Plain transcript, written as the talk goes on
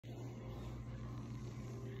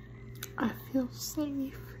feel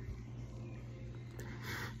safe.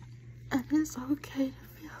 And it's okay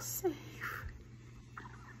to feel safe.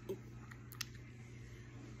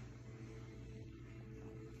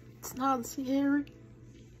 It's not scary.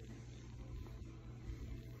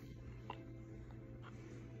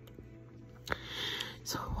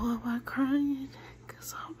 So why am I crying?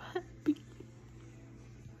 Because I'm happy.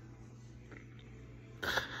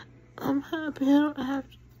 I'm happy I don't have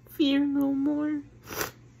to fear no more.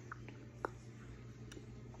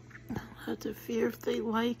 I don't have to fear if they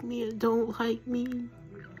like me or don't like me.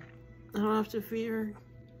 I don't have to fear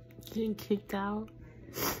getting kicked out.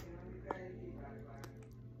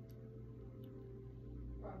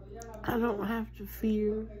 I don't have to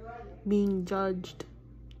fear being judged.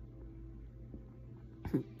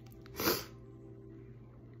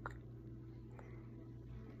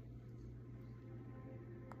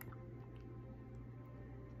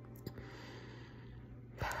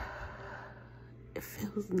 It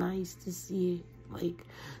feels nice to see it, like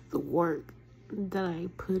the work that I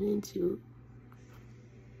put into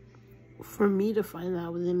for me to find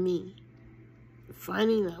that within me,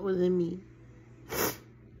 finding that within me,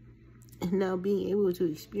 and now being able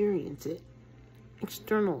to experience it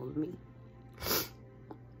external of me.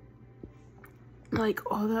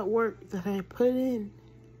 Like all that work that I put in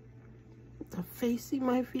to facing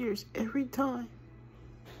my fears every time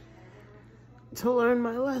to learn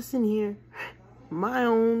my lesson here, my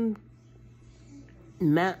own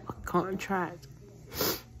map contract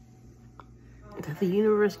that the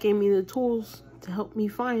universe gave me the tools to help me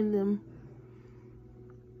find them.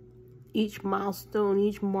 Each milestone,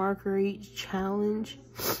 each marker, each challenge,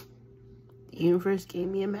 the universe gave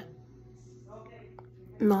me a map.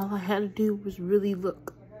 And all I had to do was really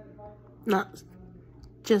look. Not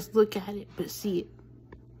just look at it, but see it.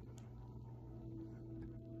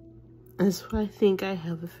 That's why I think I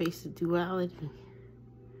have a face of duality.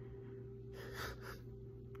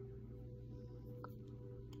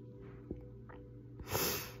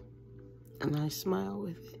 And I smile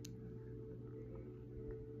with it.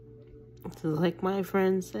 So like my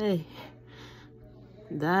friends say,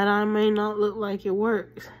 that I may not look like it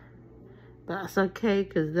works. That's okay,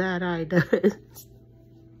 because that eye does.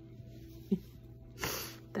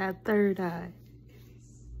 That third eye.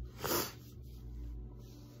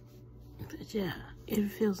 But yeah, it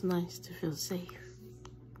feels nice to feel safe.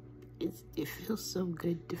 It feels so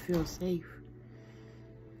good to feel safe.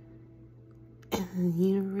 And the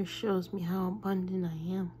universe shows me how abundant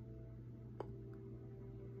I am.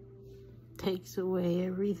 Takes away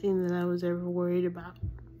everything that I was ever worried about.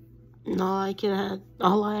 And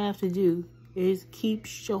all I have to do is keep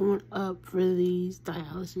showing up for these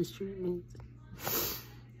dialysis treatments.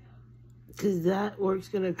 Because that work's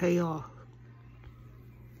gonna pay off.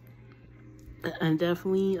 I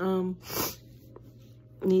definitely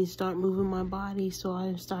need to start moving my body, so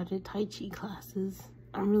I started Tai Chi classes.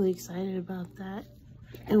 I'm really excited about that.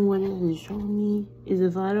 And what it has shown me is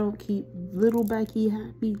if I don't keep little Becky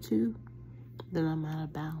happy too, then I'm out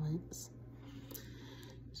of balance.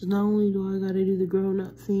 So not only do I gotta do the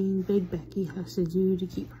grown-up thing Big Becky has to do to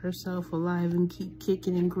keep herself alive and keep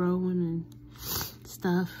kicking and growing and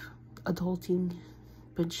stuff, adulting,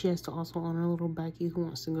 but she has to also honor little Becky who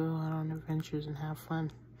wants to go out on adventures and have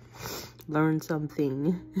fun. Learn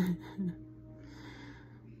something.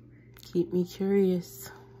 Keep me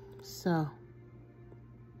curious. So,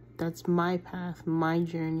 that's my path, my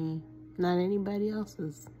journey, not anybody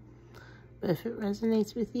else's. But if it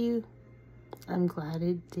resonates with you, I'm glad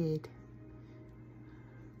it did.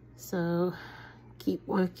 So, keep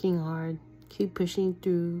working hard. Keep pushing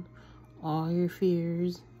through all your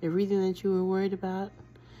fears. Everything that you were worried about.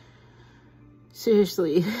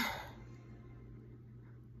 Seriously.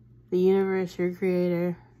 The universe, your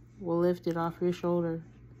creator, will lift it off your shoulder.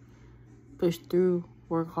 Push through.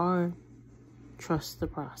 Work hard. Trust the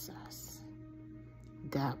process.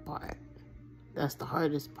 That part. That's the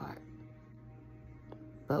hardest part.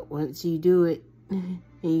 But once you do it, and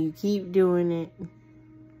you keep doing it,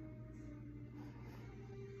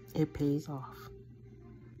 it pays off.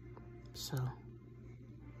 So,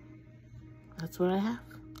 that's what I have.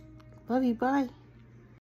 Love you, bye.